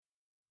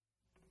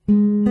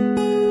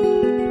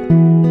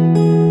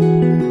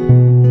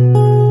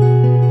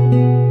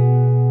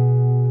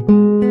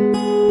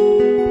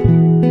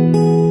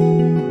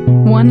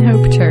One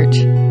Hope Church.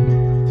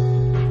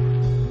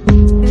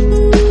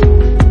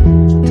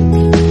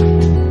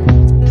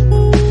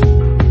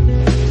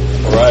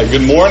 All right,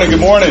 good morning, good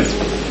morning.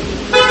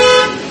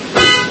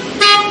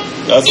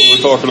 That's what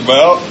we're talking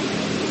about.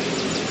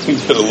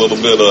 Get a little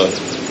bit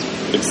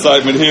of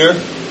excitement here.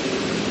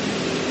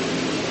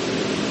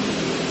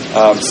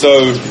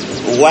 So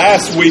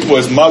last week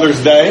was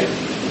Mother's Day.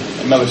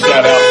 Another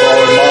shout out for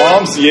all the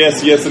moms.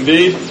 Yes,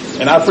 indeed.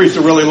 And I preached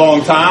a really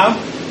long time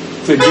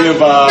to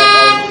give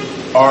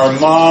our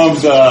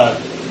moms a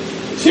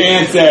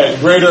chance at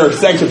greater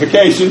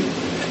sanctification,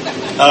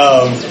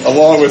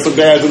 along with some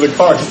dads in the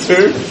cars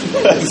too.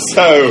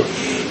 So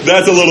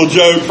that's a little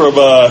joke from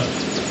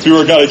people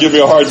are going to give me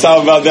a hard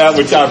time about that,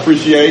 which I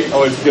appreciate.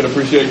 Always going to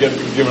appreciate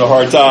giving a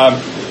hard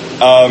time.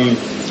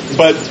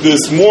 But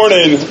this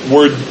morning,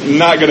 we're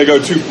not going to go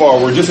too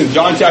far. We're just in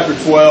John chapter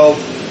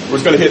 12. We're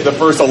just going to hit the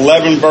first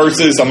 11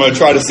 verses. I'm going to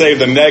try to save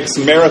the next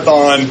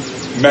marathon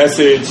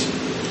message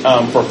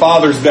for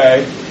Father's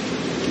Day.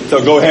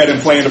 So go ahead and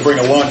plan to bring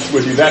a lunch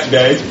with you that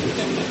day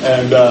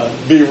and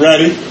be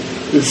ready.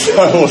 So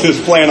we'll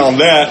just plan on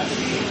that.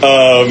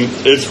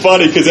 It's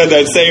funny because at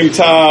that same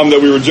time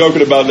that we were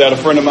joking about that, a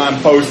friend of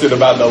mine posted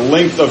about the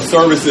length of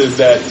services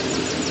that,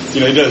 he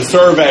did a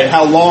survey.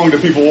 How long do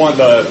people want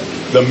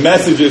the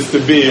messages to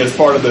be as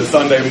part of the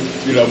Sunday,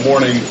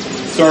 morning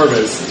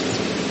service?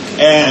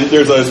 And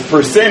there's a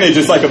percentage,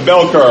 it's like a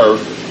bell curve.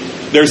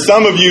 There's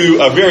some of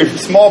you, a very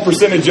small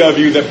percentage of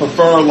you that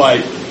prefer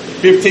like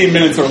 15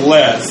 minutes or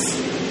less.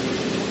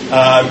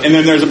 And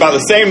then there's about the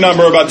same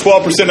number, about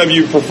 12% of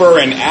you prefer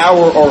an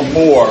hour or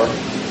more.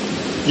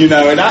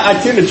 And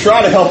I tend to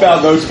try to help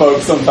out those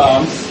folks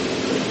sometimes.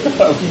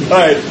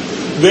 But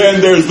then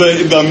there's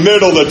the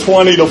middle, the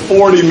 20 to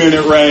 40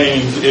 minute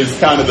range is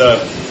kind of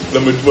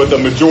what the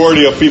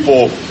majority of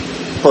people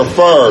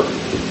prefer.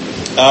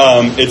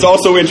 It's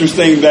also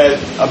interesting that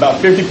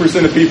about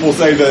 50% of people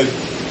say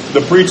that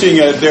the preaching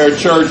at their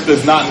church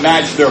does not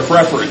match their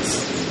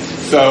preference.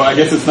 So I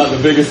guess it's not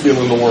the biggest deal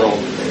in the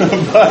world.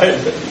 But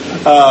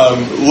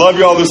love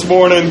you all this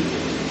morning.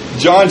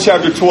 John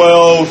chapter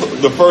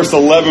 12, the first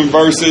 11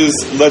 verses.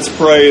 Let's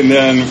pray and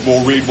then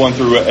we'll read 1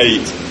 through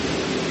 8.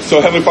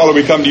 So Heavenly Father,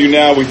 we come to you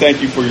now. We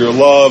thank you for your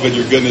love and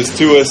your goodness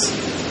to us.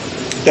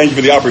 Thank you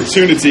for the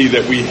opportunity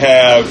that we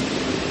have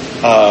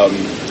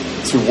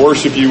to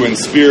worship you in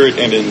spirit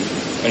and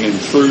in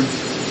truth.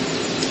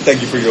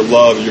 Thank you for your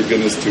love and your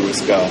goodness to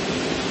us, God.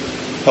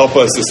 Help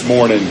us this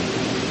morning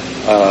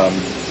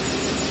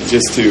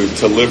just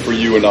to live for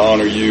you and to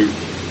honor you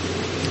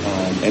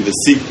and to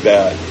seek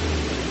that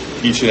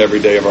each and every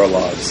day of our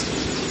lives.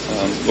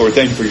 Lord,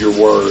 thank you for your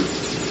word.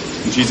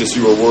 Jesus,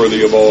 you are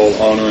worthy of all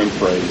honor and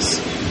praise.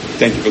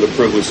 Thank you for the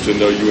privilege to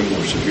know you and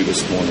worship you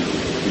this morning.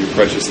 In your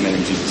precious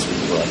name, Jesus, we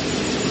pray.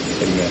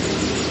 Amen.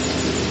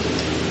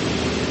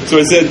 So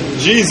it said,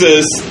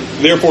 Jesus,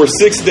 therefore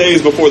 6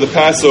 days before the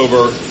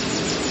Passover,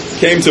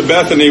 came to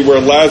Bethany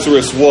where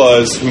Lazarus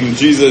was, whom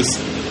Jesus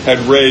had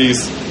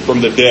raised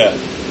from the dead.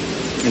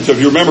 And so if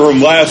you remember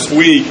from last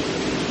week,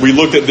 we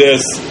looked at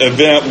this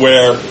event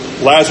where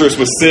Lazarus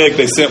was sick.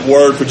 They sent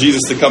word for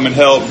Jesus to come and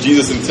help.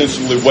 Jesus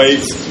intentionally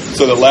waits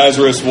so that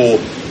Lazarus will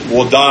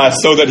die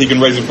so that he can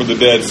raise him from the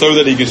dead, so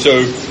that he can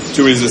show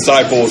to his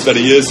disciples that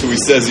he is who he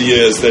says he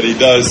is, that he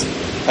does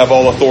have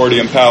all authority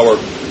and power.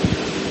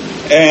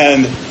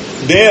 And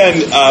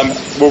then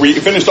where we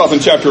finished off in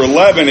chapter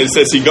 11, it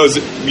says he goes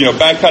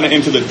back kind of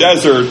into the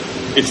desert.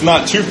 It's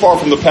not too far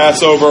from the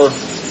Passover.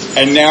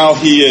 And now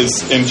he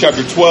is, in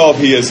chapter 12,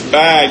 he is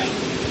back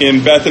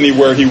in Bethany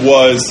where he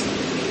was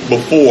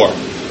before.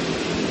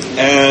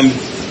 And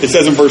it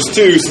says in verse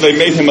 2, so they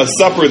made him a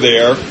supper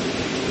there,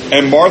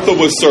 and Martha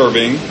was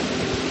serving,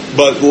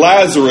 but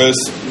Lazarus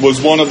was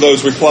one of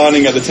those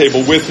reclining at the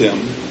table with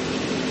him.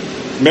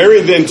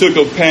 Mary then took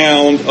a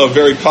pound of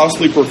very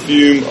costly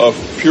perfume of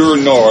pure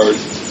nard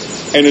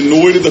and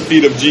anointed the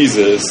feet of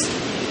Jesus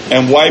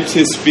and wiped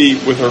his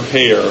feet with her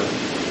hair,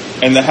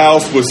 and the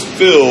house was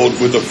filled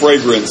with the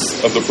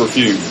fragrance of the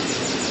perfume.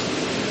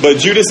 But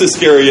Judas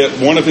Iscariot,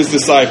 one of his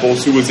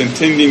disciples who was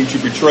intending to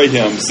betray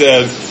him,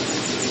 said,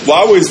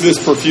 "Why was this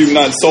perfume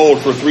not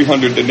sold for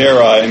 300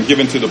 denarii and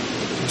given to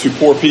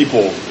poor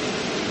people?"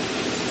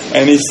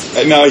 And he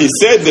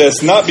said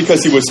this not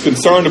because he was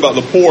concerned about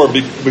the poor,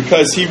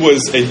 because he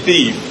was a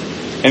thief.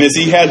 And as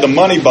he had the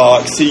money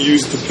box, he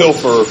used to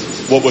pilfer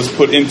what was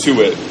put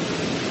into it.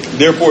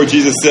 Therefore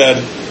Jesus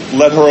said,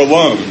 "Let her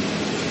alone,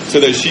 so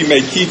that she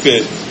may keep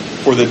it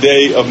for the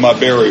day of my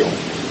burial.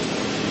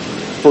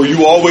 For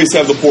you always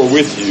have the poor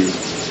with you,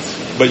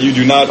 but you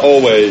do not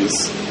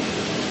always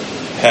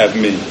have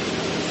me."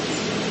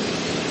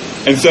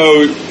 And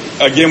so,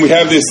 again, we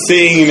have this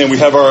scene, and we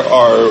have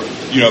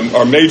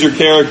our major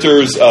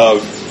characters.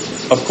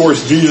 Of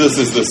course, Jesus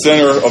is the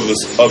center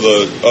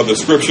of the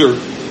Scripture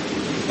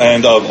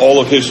and of all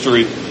of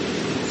history.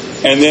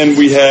 And then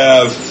we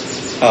have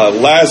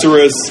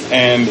Lazarus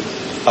and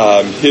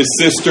his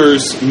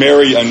sisters,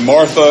 Mary and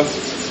Martha.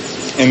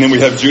 And then we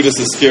have Judas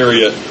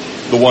Iscariot,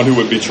 the one who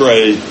would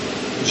betray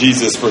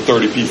Jesus for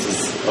 30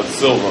 pieces of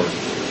silver.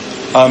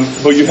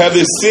 But you have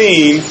this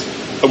scene.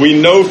 We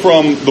know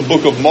from the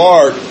book of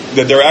Mark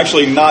that they're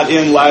actually not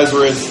in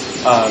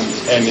Lazarus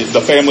and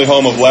the family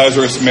home of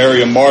Lazarus,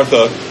 Mary, and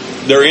Martha.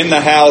 They're in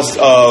the house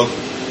of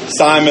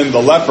Simon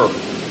the leper.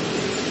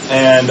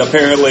 And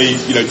apparently,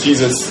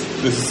 Jesus,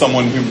 this is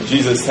someone whom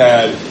Jesus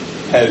had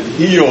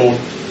healed,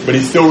 but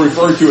he's still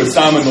referred to as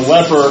Simon the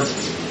leper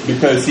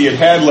because he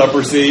had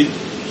leprosy.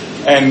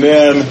 And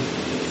then,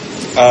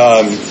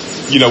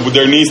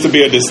 there needs to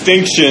be a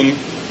distinction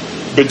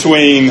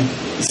between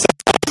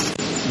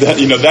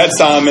that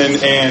Simon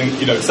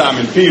and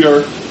Simon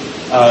Peter,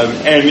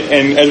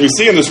 and as we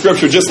see in the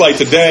scripture, just like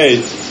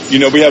today,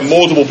 we have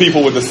multiple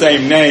people with the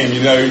same name.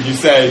 You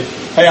say,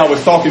 "Hey, I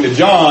was talking to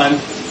John,"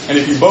 and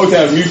if you both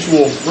have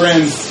mutual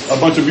friends, a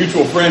bunch of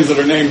mutual friends that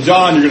are named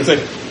John, you're going to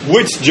say,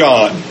 "Which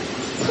John?"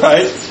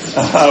 Right?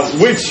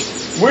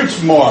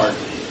 Which Mark?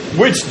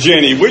 Which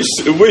Jenny? Which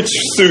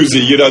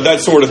Susie?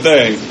 That sort of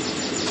thing.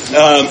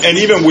 And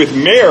even with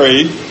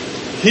Mary,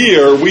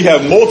 here we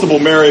have multiple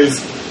Marys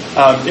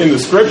in the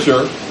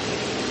scripture.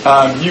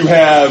 You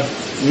have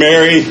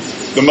Mary,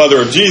 the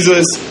mother of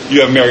Jesus.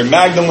 You have Mary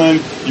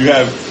Magdalene. You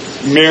have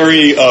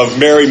Mary of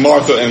Mary,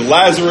 Martha, and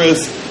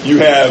Lazarus. You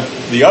have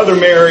the other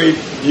Mary.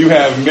 You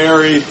have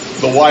Mary,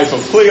 the wife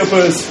of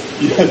Cleopas.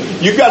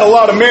 You've got a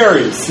lot of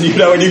Marys,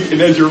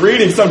 and as you're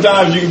reading,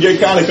 sometimes you can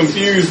get kind of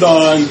confused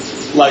on,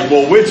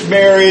 which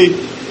Mary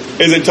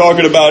is it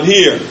talking about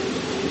here?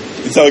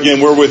 And so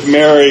again, we're with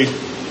Mary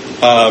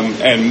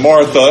and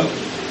Martha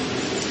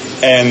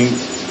and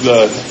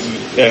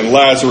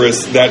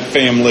Lazarus, that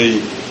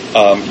family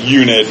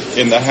unit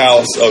in the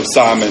house of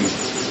Simon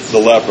the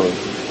leper.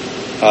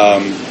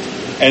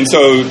 And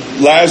so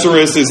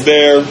Lazarus is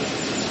there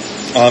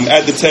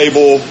at the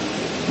table,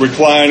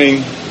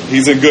 reclining.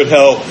 He's in good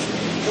health.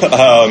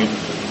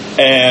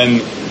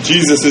 And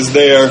Jesus is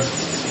there.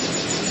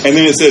 And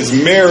then it says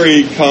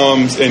Mary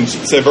comes, and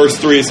verse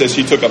 3, it says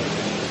she took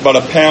about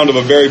a pound of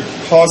a very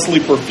costly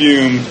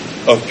perfume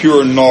of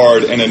pure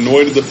nard and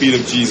anointed the feet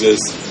of Jesus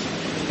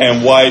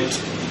and wiped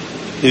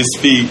his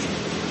feet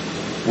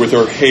with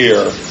her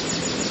hair.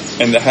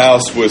 And the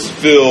house was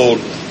filled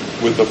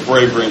with the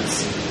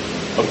fragrance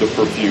of the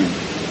perfume.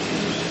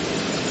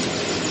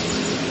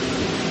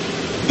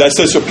 That's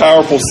such a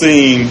powerful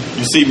scene.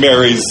 You see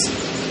Mary's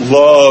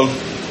love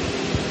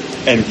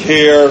and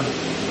care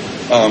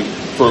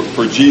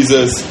for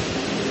Jesus,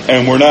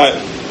 and we're not,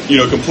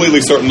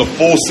 completely certain the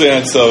full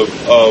sense of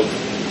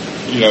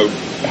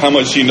how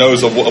much she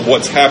knows of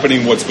what's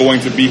happening, what's going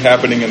to be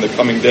happening in the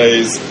coming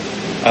days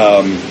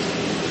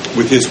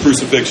with his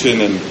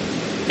crucifixion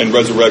and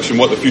resurrection,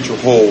 what the future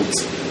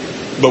holds.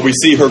 But we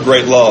see her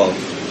great love.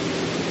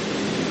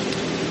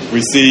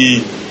 We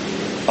see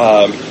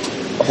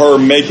her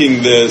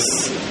making this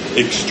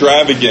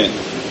extravagant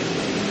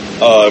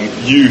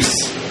use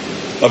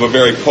of a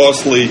very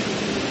costly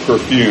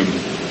perfume.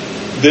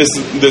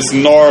 This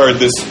nard,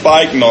 this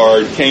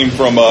spikenard, came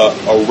from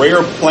a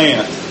rare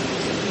plant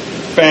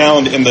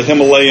found in the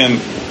Himalayan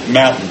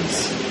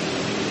mountains.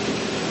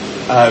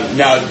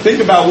 Now,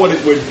 think about what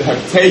it would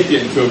have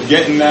taken to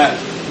get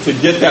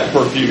that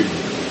perfume.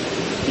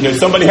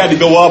 Somebody had to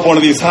go up one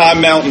of these high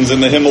mountains in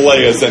the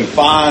Himalayas and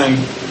find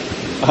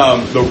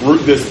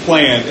this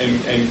plant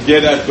and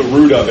get at the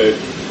root of it,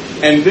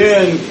 and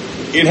then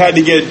it had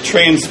to get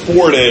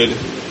transported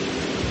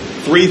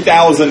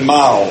 3,000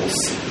 miles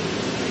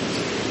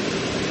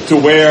to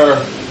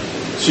where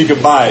she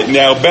could buy it.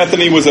 Now,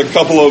 Bethany was a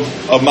couple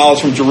of miles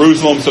from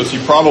Jerusalem, so she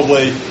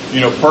probably,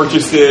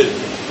 purchased it,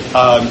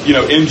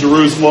 in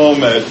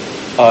Jerusalem at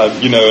a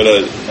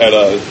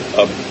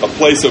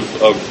place of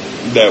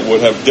that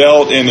would have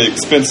dealt in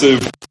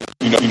expensive,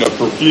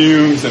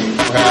 perfumes and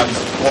perhaps,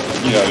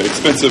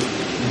 expensive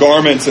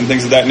garments and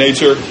things of that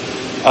nature.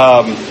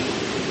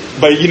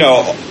 But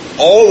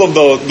all of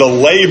the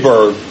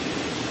labor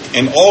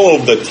and all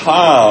of the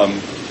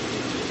time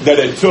that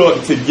it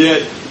took to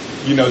get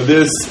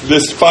this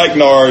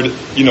spikenard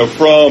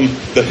from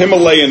the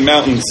Himalayan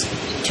mountains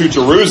to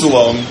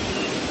Jerusalem,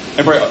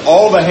 and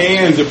all the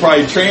hands are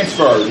probably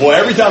transferred. Well,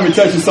 every time it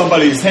touches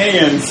somebody's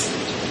hands,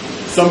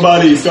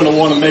 somebody's going to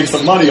want to make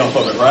some money off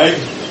of it, right?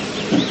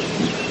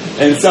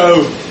 And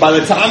so by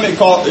the time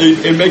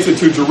it makes it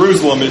to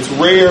Jerusalem, it's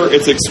rare,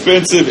 it's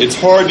expensive, it's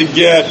hard to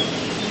get.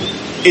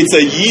 It's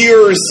a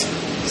year's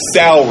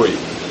salary,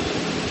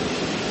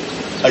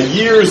 a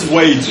year's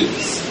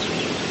wages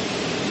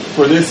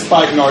for this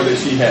spikenard that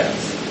she has.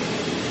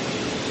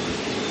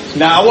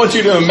 Now, I want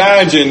you to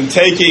imagine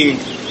taking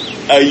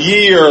a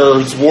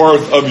year's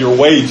worth of your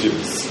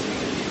wages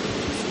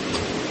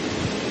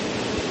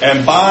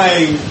and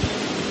buying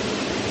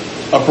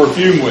a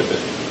perfume with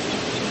it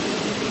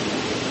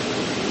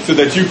so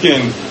that you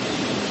can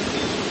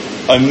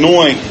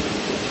anoint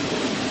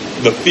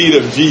the feet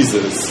of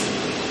Jesus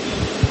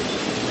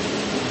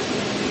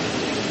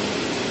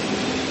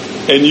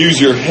and use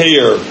your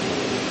hair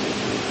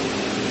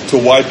to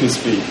wipe his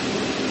feet.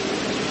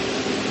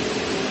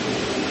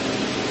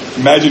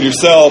 Imagine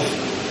yourself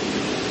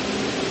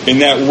in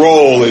that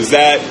role. Is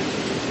that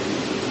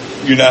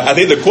I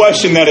think the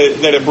question that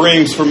it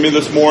brings for me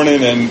this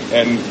morning,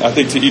 and I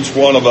think to each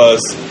one of us,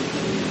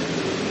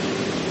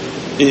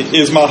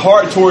 is my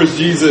heart towards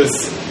Jesus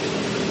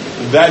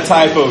with that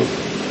type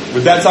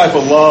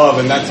of love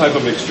and that type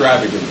of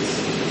extravagance?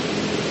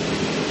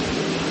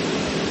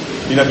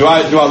 Do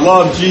I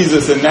love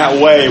Jesus in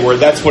that way where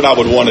that's what I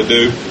would want to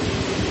do?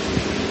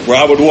 Where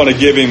I would want to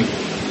give him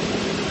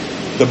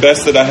the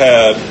best that I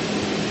had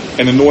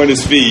and anoint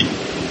his feet.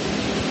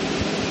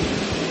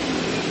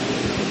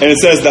 And it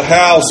says the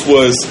house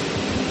was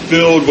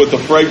filled with the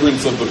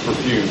fragrance of the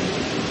perfume.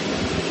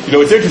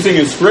 It's interesting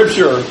in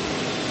Scripture,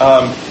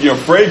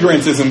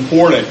 fragrance is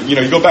important. You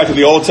go back to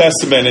the Old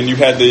Testament and you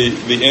had the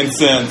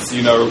incense,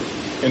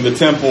 in the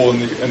temple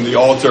and the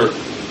altar.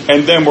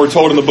 And then we're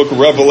told in the book of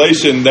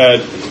Revelation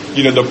that,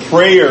 the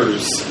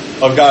prayers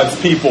of God's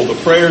people, the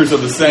prayers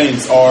of the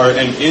saints are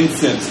an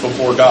incense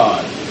before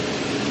God.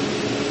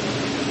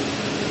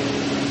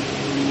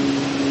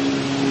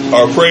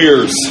 Our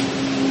prayers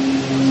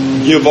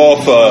give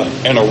off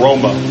an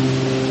aroma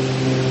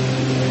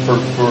for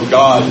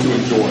God to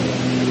enjoy.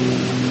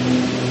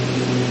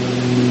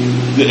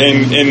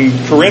 In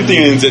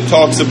Corinthians, it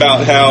talks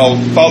about how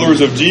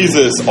followers of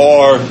Jesus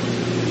are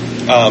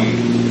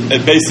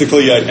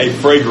basically a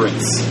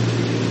fragrance.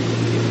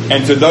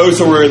 And to those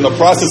who are in the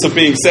process of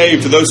being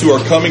saved, to those who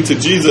are coming to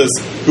Jesus,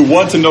 who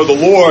want to know the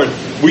Lord,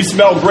 we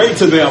smell great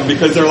to them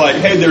because they're like,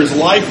 hey, there's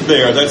life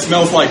there. That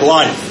smells like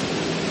life.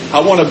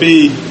 I want to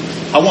be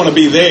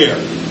there.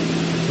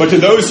 But to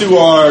those who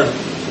are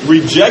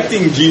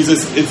rejecting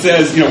Jesus, it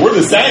says, we're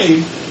the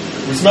same.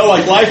 We smell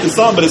like life to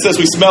some, but it says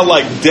we smell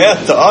like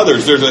death to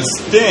others. There's a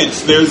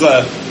stench. There's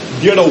a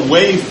get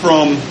away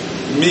from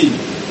me.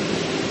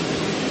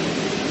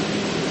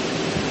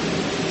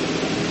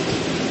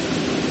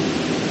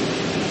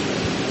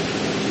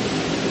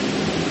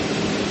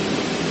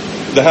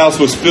 The house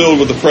was filled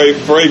with the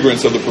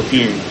fragrance of the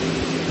perfume.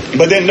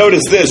 But then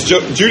notice this,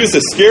 Judas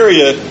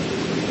Iscariot,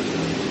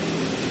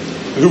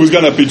 who was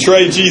going to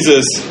betray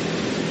Jesus,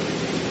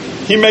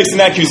 he makes an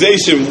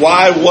accusation.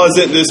 Why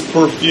wasn't this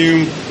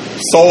perfume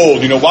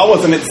sold? Why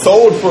wasn't it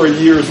sold for a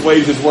year's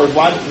wages worth?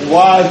 Why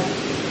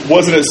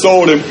wasn't it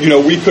sold and,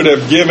 we could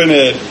have given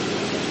it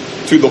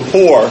to the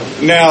poor?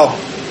 Now,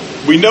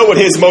 we know what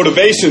his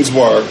motivations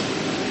were.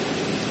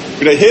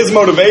 His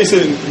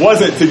motivation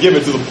wasn't to give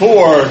it to the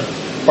poor,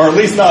 or at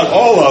least not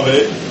all of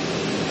it,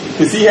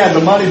 because he had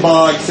the money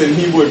box and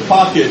he would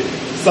pocket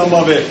some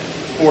of it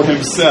for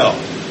himself.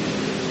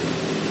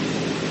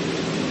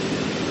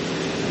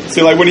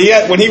 See, like when he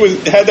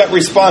had that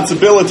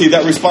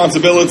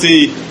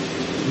responsibility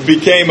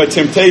became a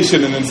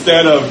temptation, and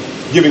instead of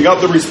giving up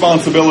the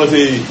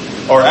responsibility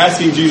or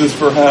asking Jesus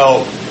for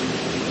help,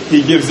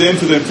 he gives in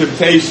to the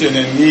temptation,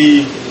 and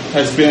he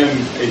has been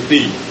a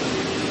thief.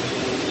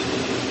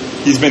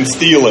 He's been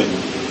stealing.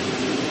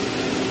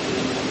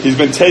 He's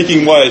been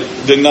taking what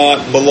did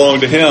not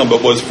belong to him,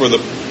 but was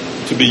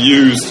to be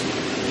used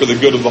for the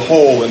good of the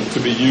whole and to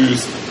be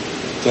used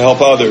to help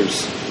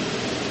others.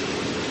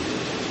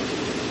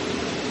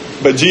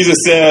 But Jesus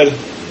said,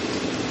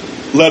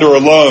 let her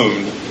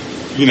alone.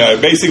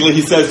 Basically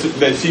he says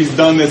that she's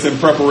done this in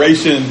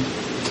preparation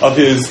of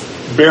his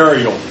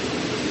burial.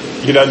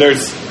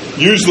 There's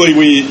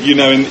usually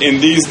in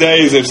these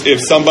days, if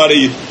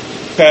somebody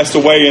passed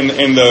away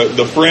and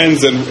the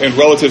friends and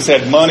relatives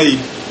had money,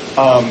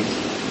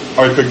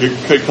 or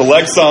could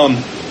collect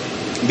some,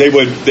 they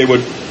would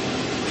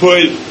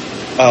put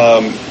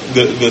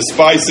the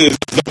spices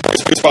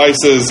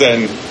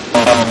and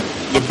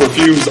the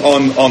perfumes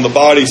on the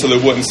body so they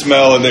wouldn't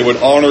smell, and they would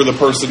honor the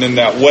person in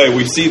that way.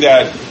 We see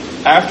that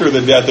after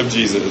the death of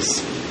Jesus,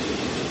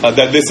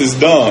 that this is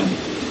done.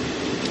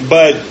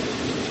 But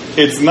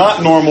it's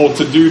not normal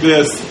to do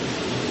this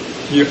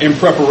in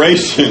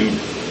preparation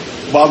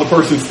while the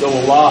person's still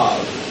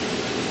alive.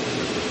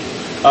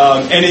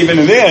 And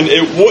even then,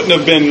 it wouldn't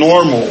have been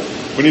normal.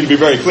 We need to be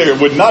very clear. It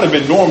would not have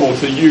been normal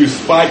to use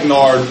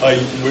spikenard,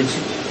 which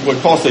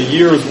would cost a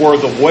year's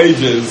worth of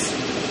wages,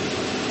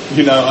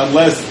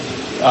 unless,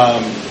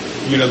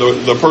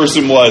 the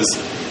person was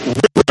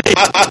really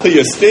highly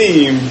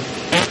esteemed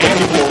and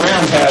people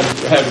around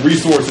had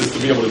resources to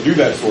be able to do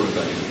that sort of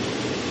thing.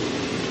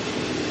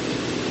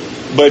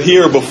 But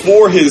here,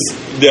 before his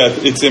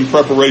death, it's in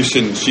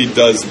preparation she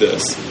does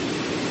this.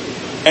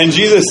 And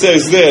Jesus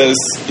says this,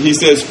 he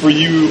says, for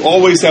you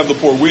always have the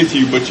poor with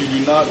you, but you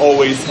do not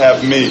always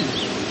have me.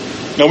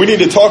 Now we need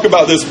to talk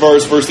about this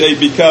verse 8,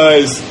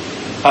 because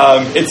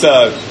it's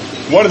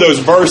one of those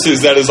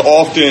verses that is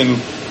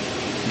often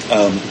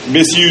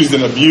misused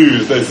and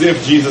abused, as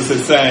if Jesus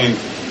is saying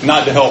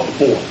not to help the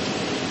poor.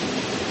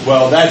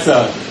 Well, that's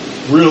a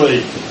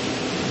really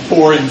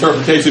poor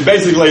interpretation.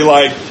 Basically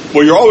like,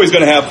 well, you're always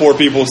going to have poor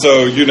people,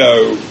 so,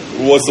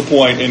 what's the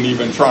point in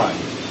even trying?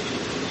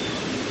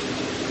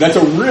 That's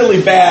a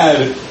really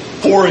bad,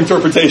 poor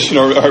interpretation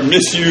or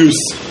misuse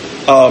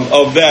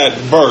of that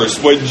verse.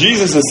 What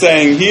Jesus is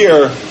saying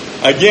here,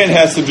 again,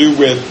 has to do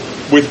with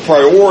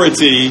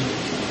priority,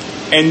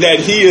 and that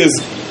he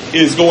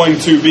is going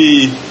to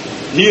be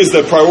He is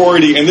the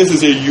priority, and this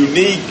is a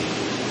unique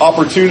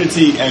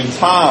opportunity and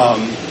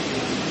time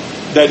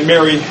that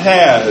Mary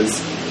has.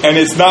 And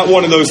it's not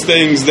one of those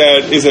things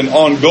that is an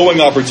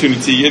ongoing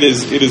opportunity. It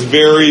is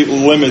very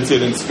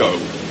limited in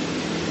scope.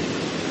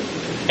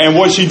 And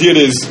what she did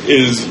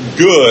is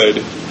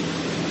good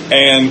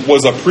and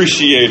was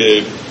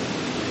appreciated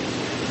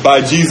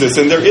by Jesus.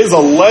 And there is a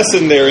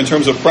lesson there in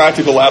terms of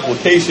practical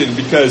application,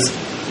 because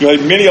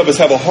many of us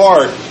have a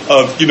heart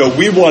of,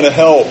 we want to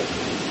help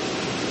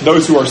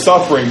those who are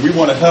suffering. We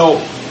want to help,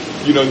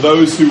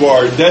 those who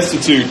are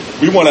destitute.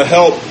 We want to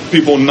help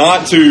people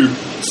not to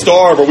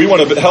starve, or we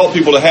want to help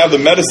people to have the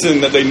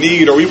medicine that they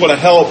need, or we want to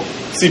help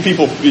see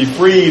people be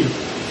freed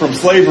from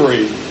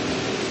slavery.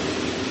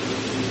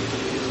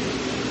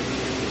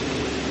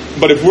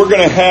 But if we're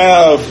going to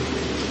have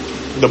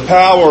the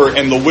power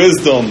and the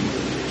wisdom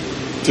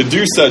to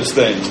do such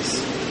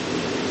things,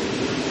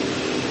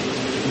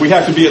 we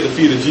have to be at the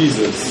feet of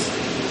Jesus.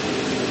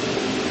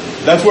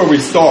 That's where we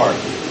start.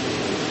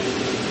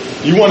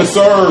 You want to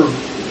serve,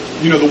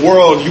 the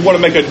world. You want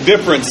to make a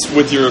difference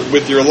with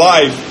your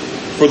life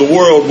for the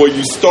world. Well,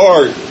 you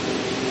start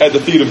at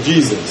the feet of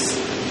Jesus.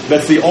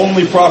 That's the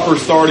only proper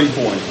starting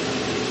point.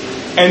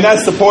 And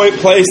that's the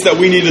place that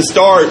we need to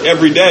start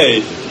every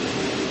day,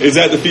 is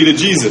at the feet of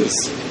Jesus.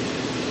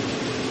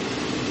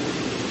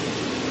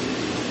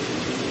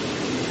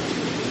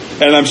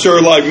 And I'm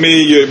sure, like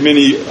me,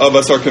 many of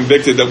us are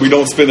convicted that we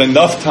don't spend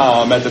enough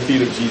time at the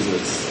feet of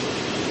Jesus.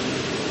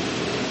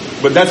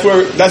 But that's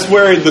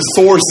where the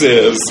source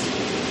is.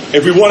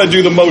 If we want to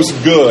do the most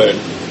good,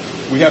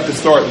 we have to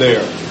start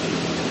there.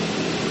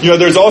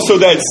 There's also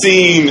that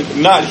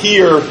scene, not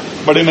here,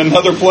 but in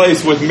another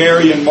place, with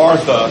Mary and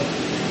Martha.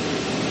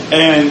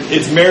 And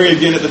it's Mary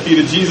again at the feet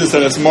of Jesus,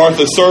 and it's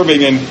Martha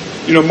serving. And,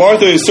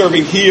 Martha is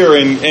serving here,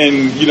 and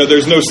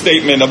there's no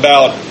statement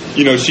about,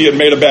 she had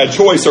made a bad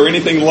choice or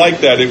anything like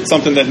that. It's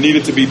something that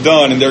needed to be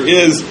done. And there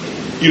is,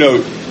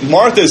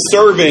 Martha's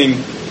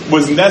serving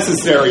was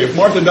necessary. If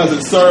Martha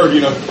doesn't serve,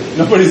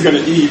 nobody's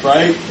going to eat,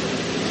 right?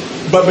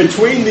 But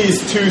between these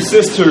two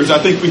sisters, I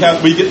think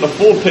we get the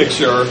full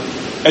picture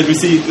as we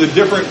see the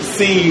different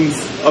scenes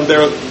of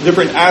their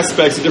different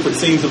aspects, the different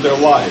scenes of their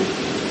life.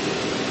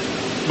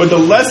 But the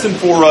lesson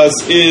for us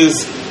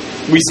is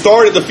we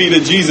start at the feet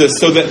of Jesus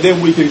so that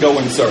then we can go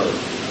and serve.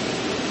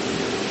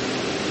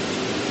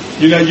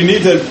 You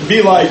need to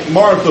be like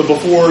Martha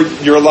before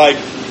you're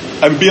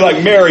be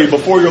like Mary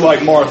before you're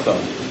like Martha.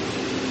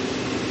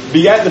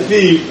 Be at the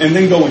feet and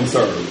then go and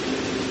serve.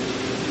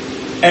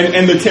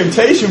 And the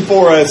temptation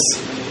for us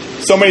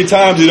so many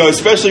times,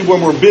 especially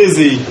when we're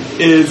busy,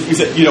 is we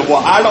say,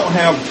 I don't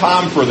have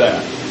time for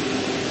that.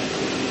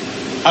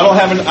 I don't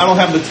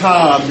have the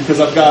time because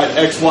I've got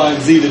X, Y,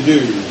 and Z to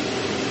do,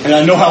 and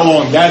I know how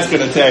long that's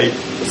going to take.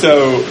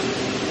 So,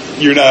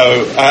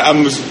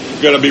 I'm just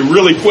going to be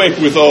really quick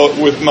with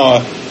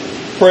my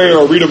prayer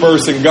or read a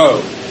verse and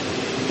go.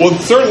 Well,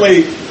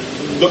 certainly,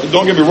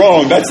 don't get me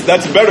wrong.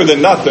 That's better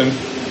than nothing.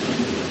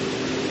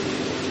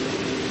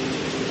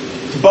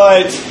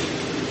 But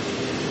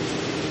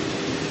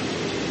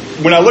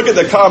when I look at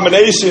the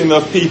combination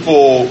of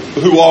people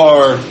who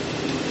are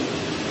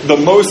the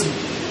most,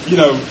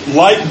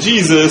 like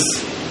Jesus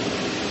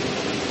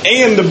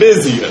and the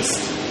busiest,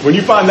 when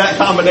you find that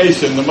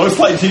combination, the most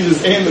like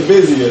Jesus and the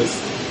busiest,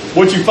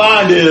 what you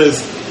find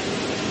is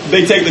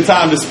they take the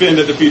time to spend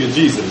at the feet of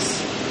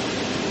Jesus.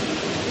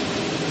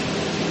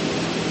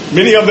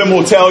 Many of them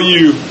will tell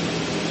you,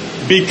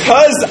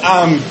 because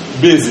I'm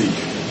busy,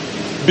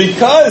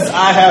 because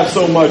I have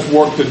so much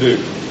work to do,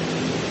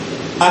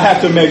 I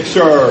have to make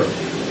sure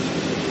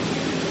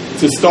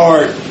to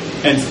start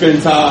and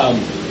spend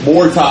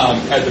more time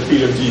at the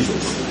feet of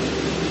Jesus.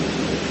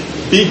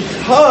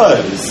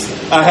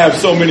 Because I have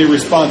so many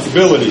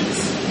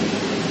responsibilities,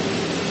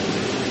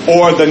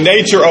 or the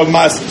nature of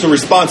my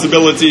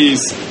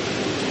responsibilities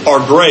are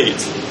great.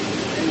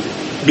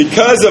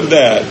 Because of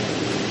that,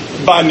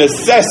 by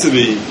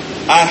necessity,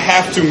 I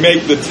have to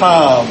make the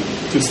time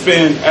to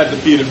spend at the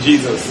feet of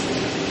Jesus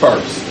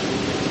first.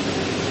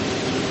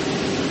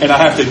 And I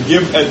have to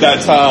give at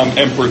that time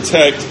and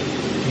protect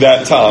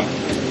that time.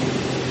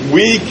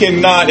 We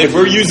cannot, if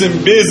we're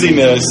using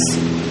busyness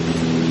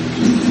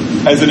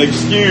as an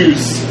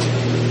excuse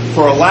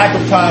for a lack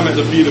of time at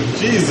the feet of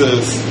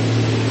Jesus,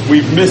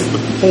 we've missed the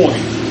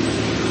point,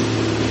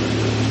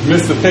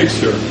 missed the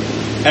picture,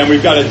 and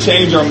we've got to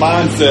change our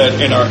mindset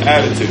and our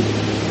attitude.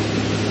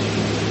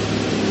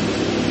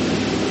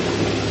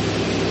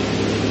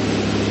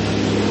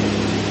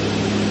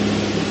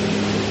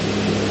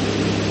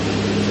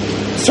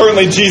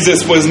 Certainly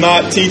Jesus was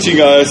not teaching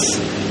us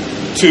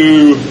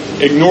to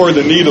ignore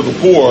the need of the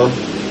poor.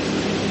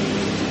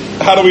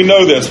 How do we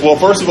know this? Well,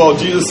 first of all,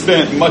 Jesus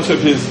spent much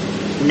of his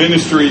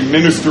ministry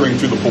ministering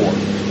to the poor.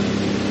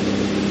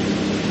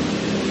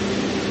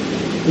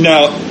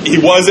 Now, he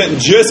wasn't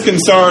just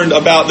concerned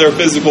about their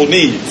physical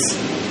needs.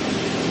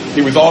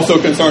 He was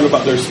also concerned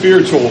about their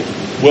spiritual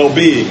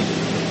well-being.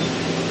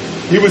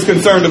 He was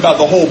concerned about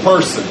the whole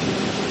person,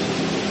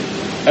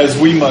 as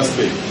we must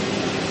be.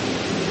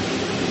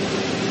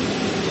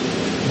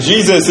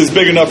 Jesus is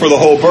big enough for the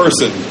whole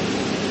person.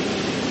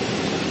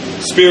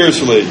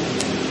 Spiritually,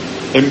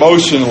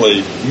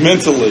 emotionally,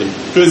 mentally,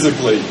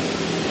 physically.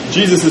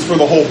 Jesus is for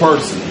the whole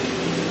person.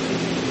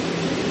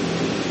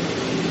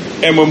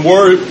 And when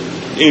we're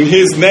in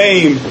His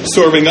name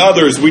serving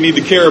others, we need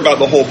to care about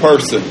the whole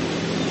person.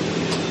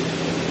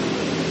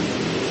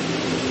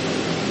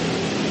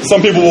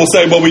 Some people will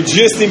say, well, we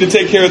just need to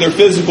take care of their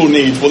physical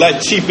needs. Well,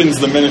 that cheapens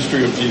the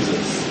ministry of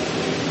Jesus.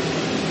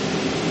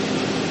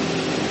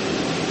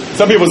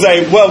 Some people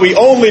say, well, we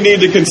only need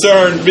to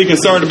be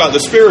concerned about the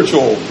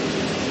spiritual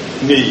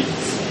needs.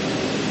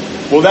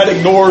 Well, that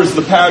ignores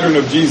the pattern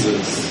of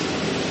Jesus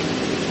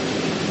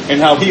and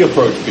how He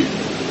approached people.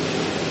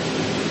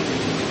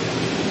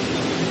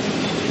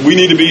 We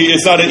need to be,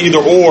 it's not an either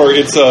or,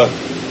 it's a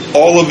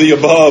all of the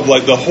above,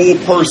 like the whole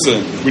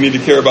person. We need to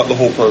care about the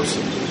whole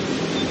person.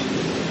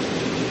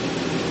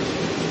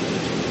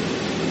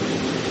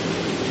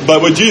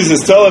 But what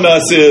Jesus is telling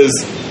us is,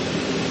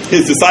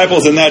 His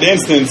disciples in that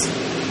instance,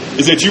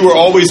 is that you are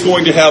always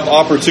going to have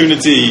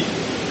opportunity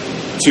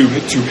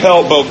to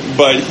help,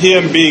 but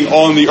Him being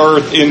on the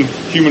earth in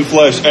human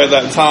flesh at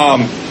that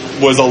time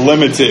was a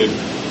limited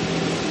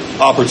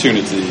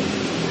opportunity.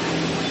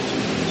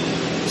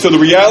 So the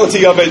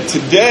reality of it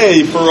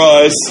today for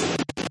us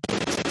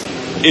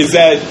is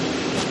that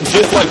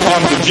just like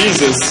times of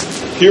Jesus,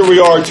 here we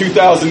are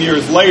 2,000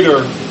 years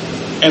later,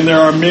 and there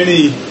are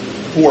many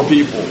poor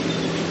people.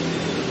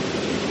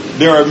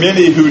 There are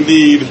many who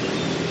need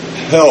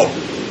help.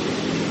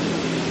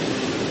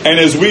 And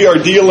as we are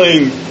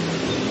dealing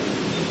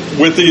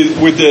with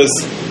this,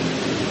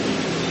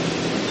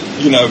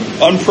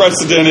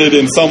 unprecedented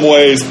in some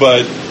ways,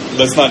 but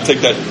let's not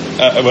take that.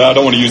 I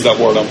don't want to use that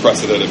word,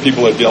 unprecedented.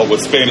 People have dealt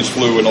with Spanish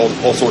flu and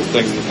all sorts of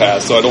things in the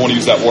past, so I don't want to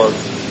use that word.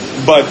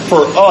 But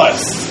for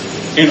us,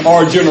 in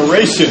our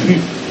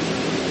generation,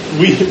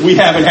 we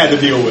haven't had to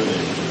deal with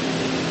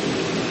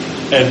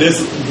it at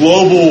this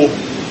global,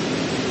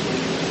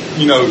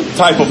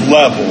 type of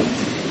level.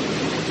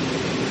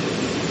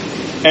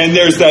 And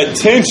there's that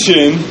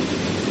tension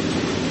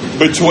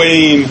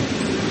between,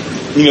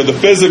 the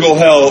physical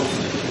health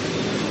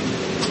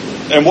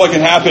and what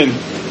can happen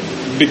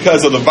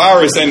because of the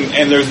virus,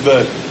 and there's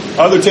the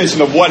other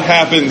tension of what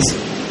happens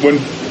when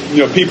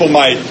people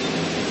might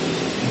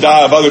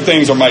die of other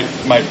things or might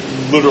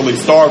literally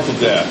starve to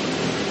death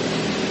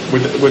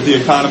with the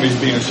economies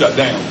being shut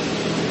down.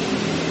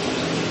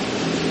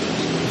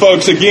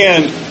 Folks,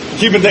 again,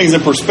 keeping things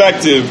in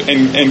perspective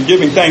and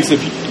giving thanks.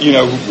 If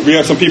we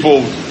have some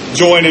people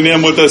joining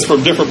in with us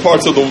from different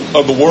parts of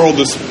the world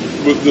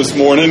this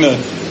morning.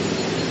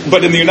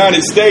 But in the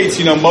United States,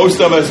 most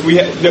of us, we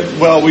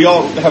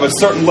all have a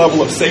certain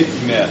level of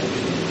safety net.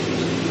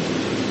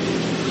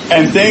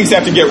 And things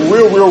have to get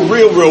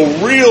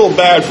real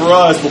bad for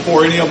us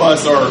before any of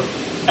us are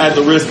at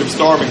the risk of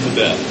starving to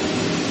death.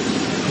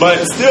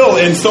 But still,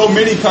 in so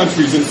many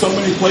countries, in so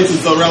many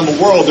places around the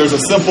world, there's a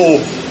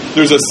simple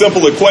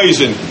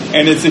equation,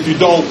 and it's if you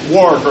don't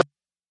work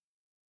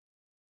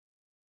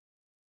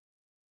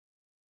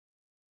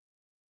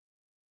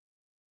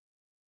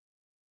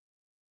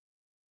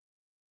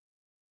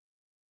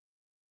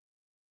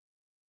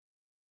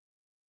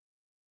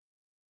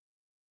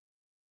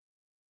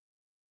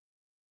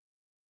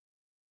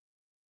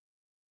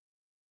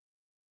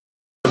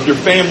or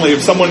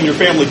if someone in your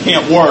family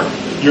can't work,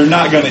 you're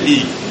not going to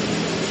eat.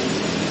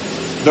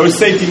 Those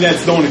safety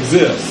nets don't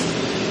exist.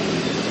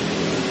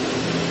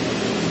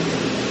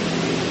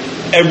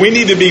 And we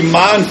need to be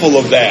mindful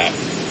of that.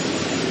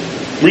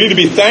 We need to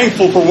be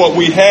thankful for what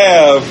we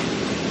have,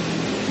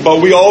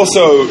 but we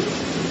also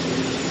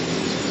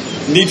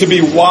need to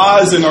be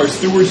wise in our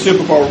stewardship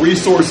of our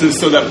resources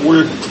so that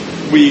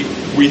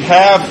we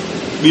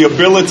have the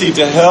ability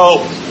to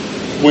help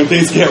when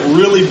things get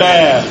really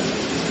bad.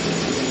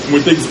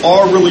 When things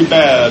are really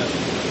bad.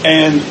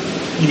 And,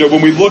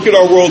 when we look at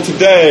our world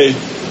today,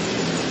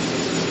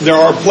 there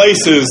are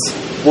places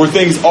where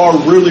things are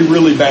really,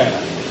 really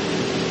bad.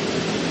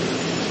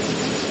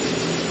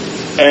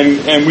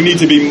 And we need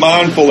to be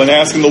mindful and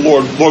asking the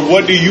Lord,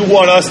 what do you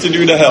want us to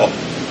do to help?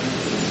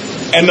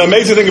 And the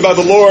amazing thing about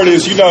the Lord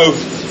is,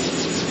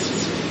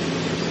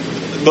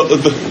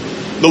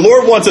 the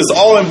Lord wants us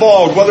all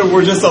involved, whether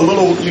we're just the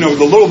little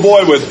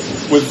boy with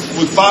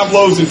 5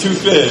 loaves and 2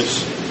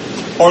 fish,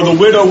 or the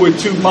widow with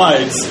 2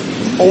 mites,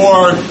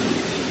 or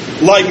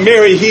like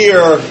Mary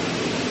here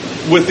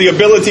with the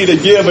ability to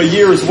give a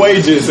year's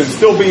wages and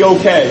still be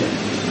okay.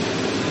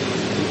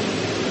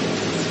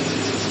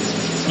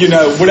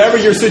 Whatever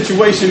your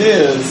situation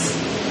is,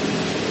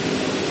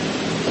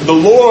 the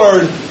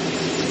Lord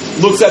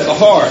looks at the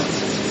heart.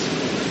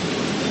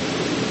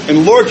 And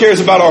the Lord cares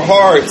about our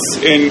hearts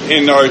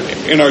in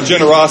our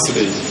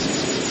generosity.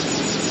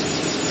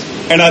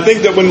 And I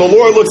think that when the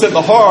Lord looks at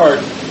the heart,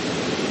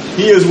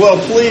 He is well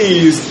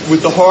pleased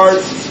with the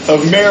heart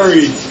of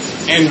Mary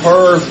and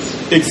her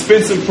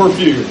expensive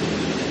perfume.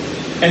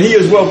 And He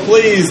is well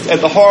pleased at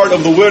the heart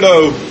of the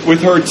widow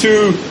with her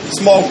 2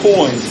 small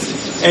coins.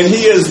 And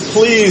He is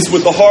pleased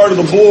with the heart of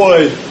the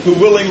boy who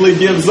willingly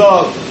gives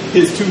up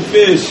his 2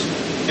 fish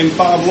and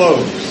 5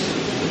 loaves.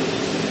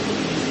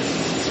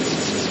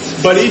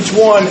 But each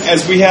one,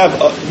 as we have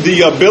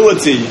the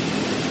ability,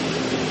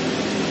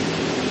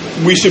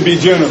 we should be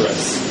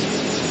generous.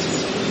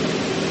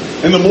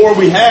 And the more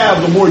we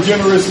have, the more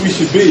generous we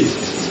should be.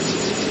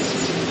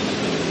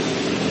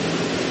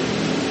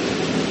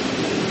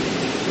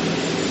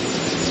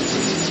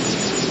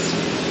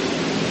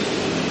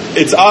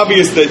 It's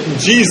obvious that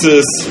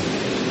Jesus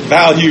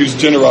values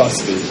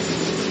generosity.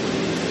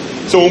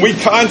 So when we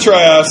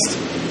contrast,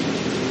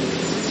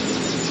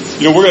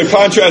 we're going to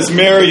contrast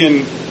Mary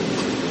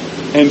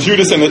and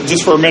Judas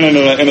just for a minute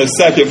in a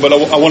second, but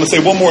I want to say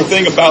one more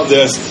thing about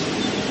this.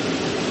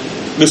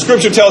 The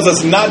scripture tells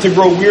us not to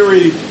grow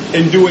weary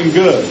in doing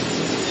good.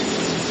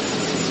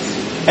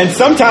 And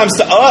sometimes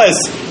to us,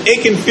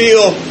 it can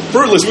feel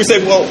fruitless. We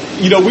say, well,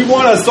 we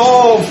want to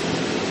solve,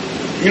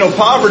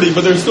 poverty,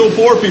 but there's still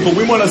poor people.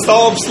 We want to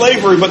solve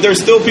slavery, but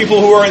there's still people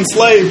who are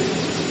enslaved.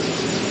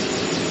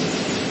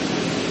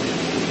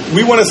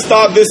 We want to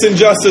stop this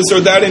injustice or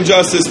that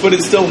injustice, but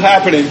it's still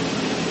happening.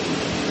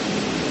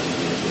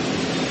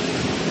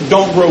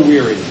 Don't grow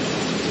weary.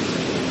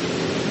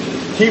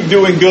 Keep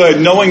doing good,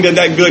 knowing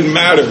that good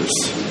matters.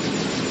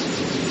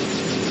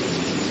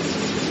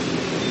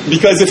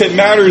 Because if it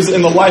matters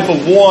in the life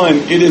of one,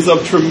 it is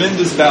of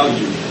tremendous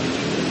value.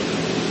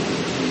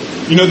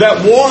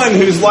 That one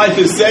whose life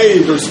is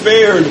saved or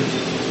spared,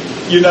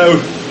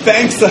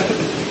 thanks to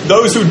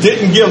those who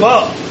didn't give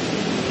up.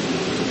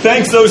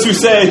 Thanks those who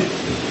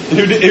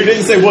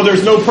didn't say, well,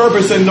 there's no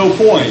purpose and no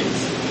point.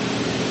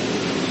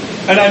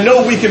 And I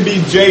know we can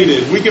be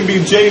jaded. We can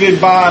be jaded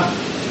by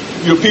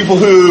people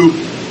who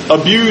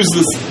abuse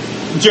this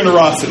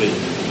generosity.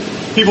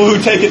 People who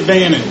take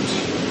advantage.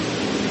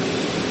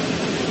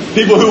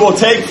 People who will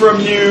take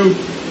from you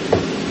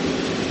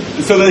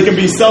so they can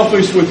be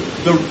selfish with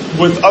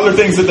other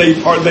things that they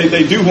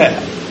do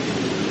have.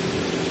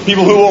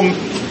 People who will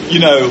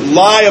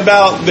lie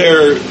about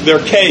their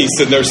case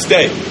and their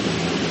state.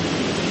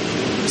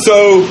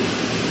 So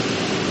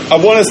I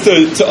want us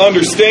to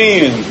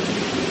understand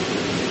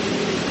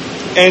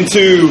and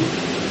to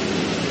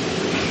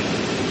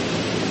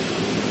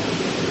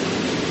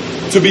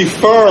be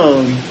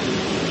firm,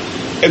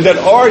 and that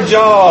our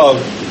job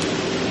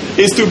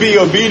is to be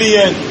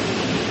obedient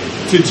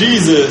to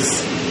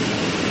Jesus,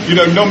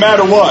 no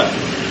matter what.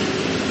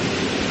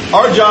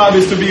 Our job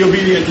is to be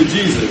obedient to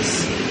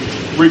Jesus,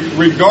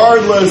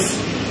 regardless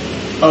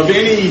of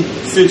any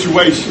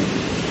situation.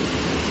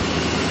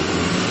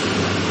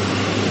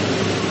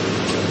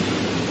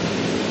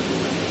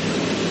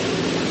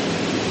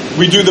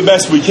 We do the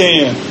best we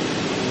can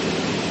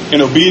in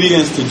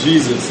obedience to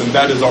Jesus, and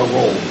that is our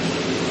role.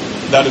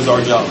 That is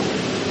our job.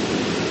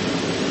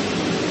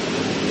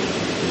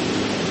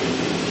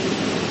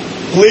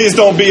 Please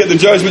don't be at the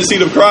judgment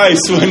seat of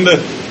Christ when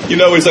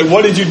it's like,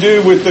 what did you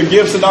do with the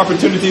gifts and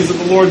opportunities that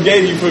the Lord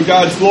gave you for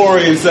God's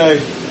glory? And say,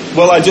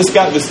 well, I just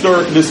got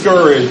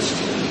discouraged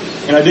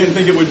and I didn't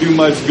think it would do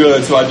much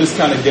good, so I just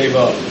kind of gave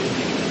up.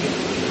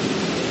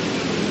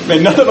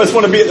 Man, none of us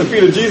want to be at the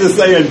feet of Jesus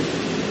saying,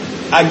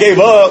 I gave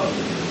up.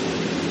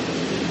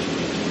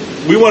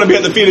 We want to be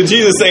at the feet of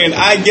Jesus saying,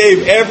 I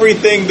gave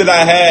everything that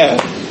I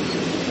had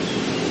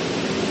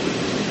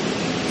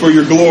for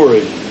your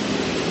glory.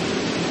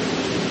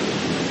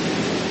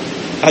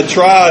 I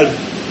tried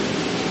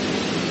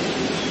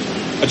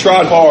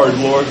hard,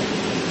 Lord.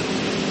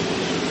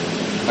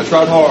 I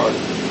tried hard.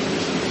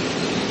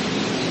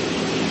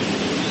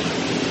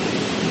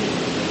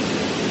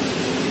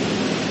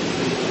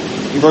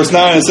 In verse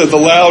 9 it says, a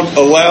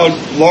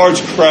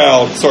large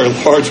crowd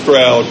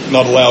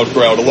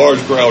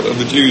of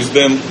the Jews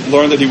then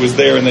learned that he was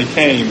there, and they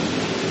came.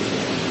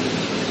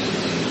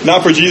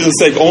 Not for Jesus'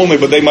 sake only,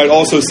 but they might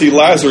also see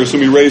Lazarus,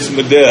 whom he raised from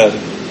the dead.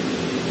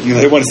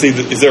 They want to see,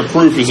 is there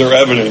proof, is there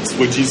evidence,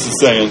 what Jesus is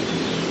saying.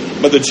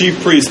 But the chief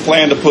priests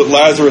planned to put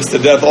Lazarus to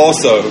death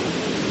also,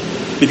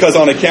 because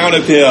on account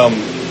of him,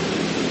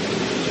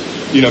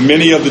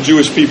 many of the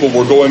Jewish people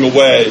were going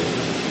away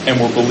and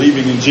were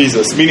believing in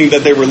Jesus, meaning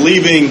that they were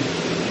leaving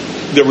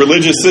the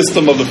religious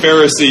system of the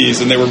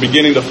Pharisees and they were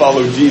beginning to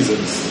follow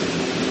Jesus.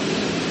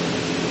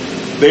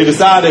 They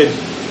decided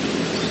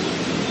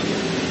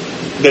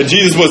that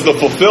Jesus was the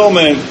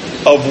fulfillment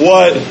of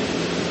what,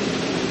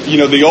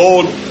 the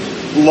old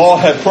law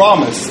had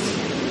promised,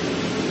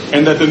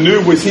 and that the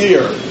new was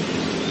here.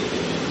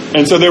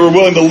 And so they were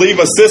willing to leave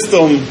a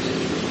system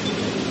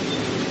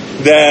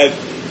that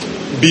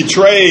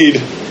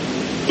betrayed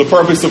the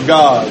purpose of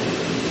God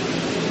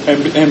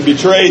and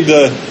betrayed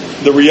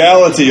the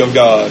reality of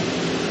God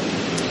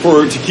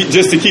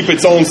just to keep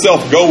its own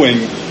self going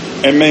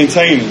and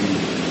maintaining.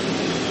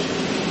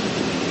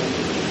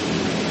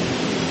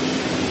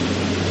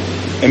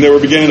 And they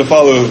were beginning to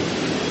follow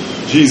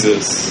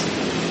Jesus.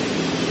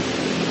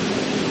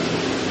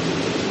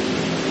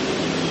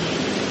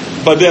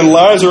 But then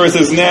Lazarus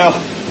is now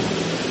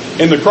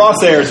in the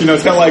crosshairs.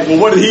 It's kind of like, well,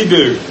 what did he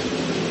do?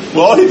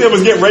 Well, all he did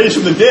was get raised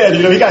from the dead.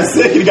 He got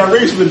sick and he got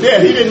raised from the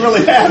dead. He didn't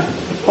really have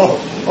a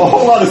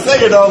whole lot to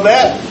say in all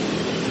that.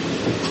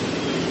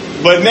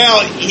 But now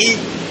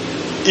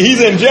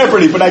he's in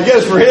jeopardy. But I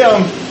guess for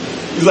him,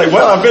 he's like,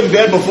 well, I've been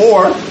dead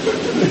before.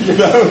 You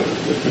know?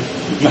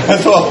 Might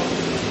as well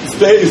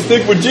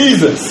stick with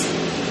Jesus.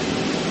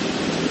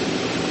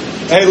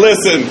 Hey,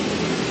 listen.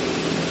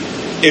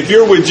 If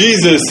you're with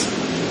Jesus,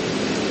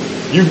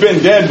 you've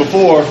been dead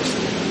before.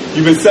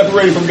 You've been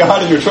separated from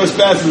God in your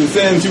trespasses and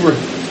sins. You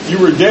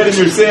were dead in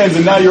your sins,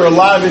 and now you're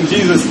alive in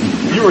Jesus.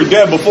 You were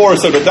dead before,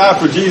 so to die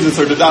for Jesus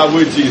or to die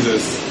with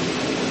Jesus,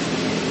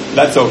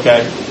 that's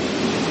okay.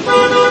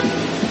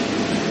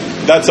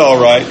 That's all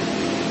right.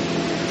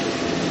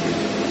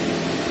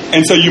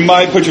 And so you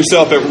might put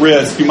yourself at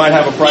risk. You might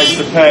have a price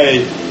to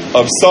pay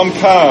of some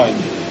kind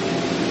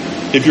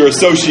if you're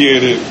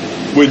associated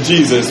with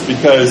Jesus,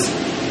 because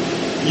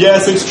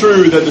yes, it's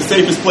true that the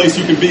safest place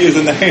you can be is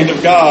in the hand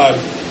of God.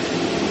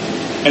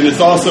 And it's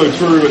also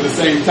true at the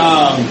same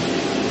time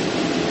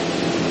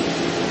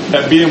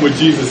that being with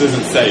Jesus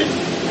isn't safe.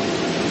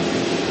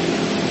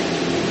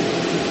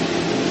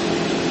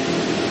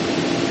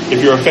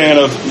 If you're a fan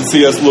of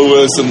C.S.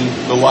 Lewis and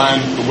The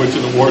Lion, the Witch,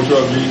 and the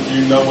Wardrobe,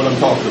 you know what I'm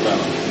talking about.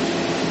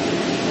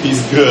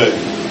 He's good,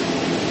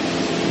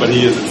 but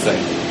he isn't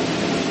safe.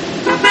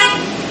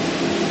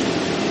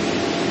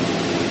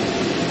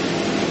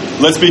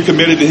 Let's be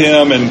committed to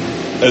him, and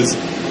as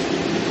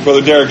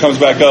Brother Derek comes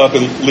back up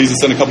and leads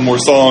us in a couple more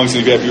songs,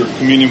 and you have your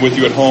communion with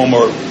you at home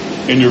or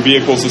in your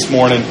vehicles this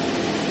morning,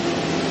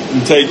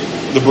 and take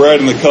the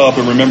bread and the cup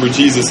and remember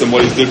Jesus and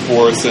what he did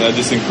for us. And I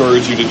just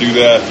encourage you to do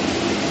that.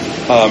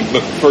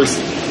 But first,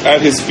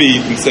 at his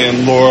feet and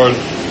saying, Lord,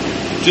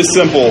 just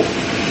simple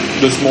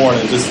this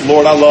morning. Just,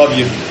 Lord, I love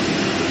you.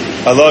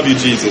 I love you,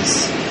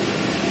 Jesus.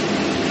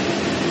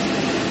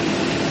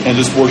 And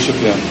just worship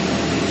him.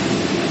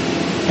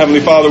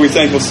 Heavenly Father, we're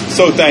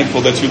so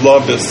thankful that you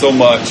loved us so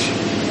much,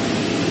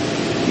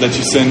 that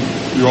you sent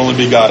your only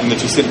begotten,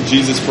 that you sent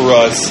Jesus for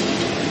us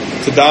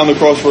to die on the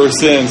cross for our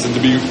sins and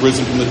to be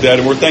risen from the dead.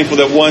 And we're thankful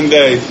that one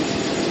day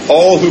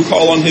all who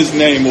call on his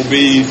name will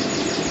be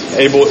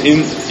able,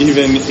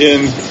 even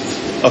in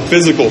a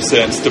physical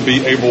sense, to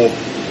be able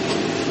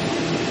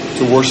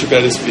to worship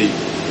at his feet.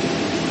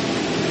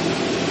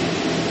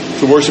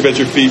 To worship at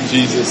your feet,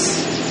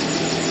 Jesus.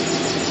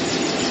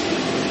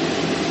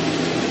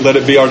 Let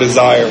it be our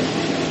desire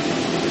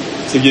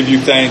to give you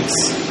thanks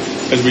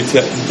as we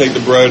take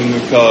the bread and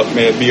the cup.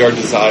 May it be our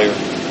desire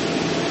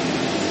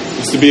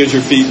just to be at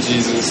your feet,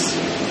 Jesus,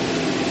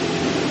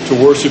 to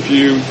worship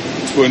you,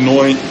 to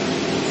anoint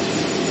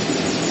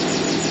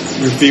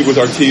your feet with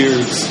our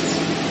tears,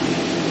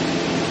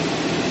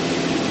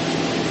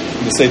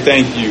 and to say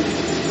thank you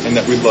and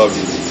that we love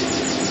you.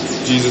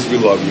 Jesus, we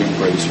love you and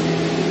praise you.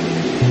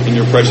 In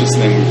your precious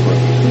name we pray.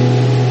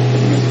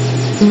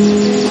 Amen.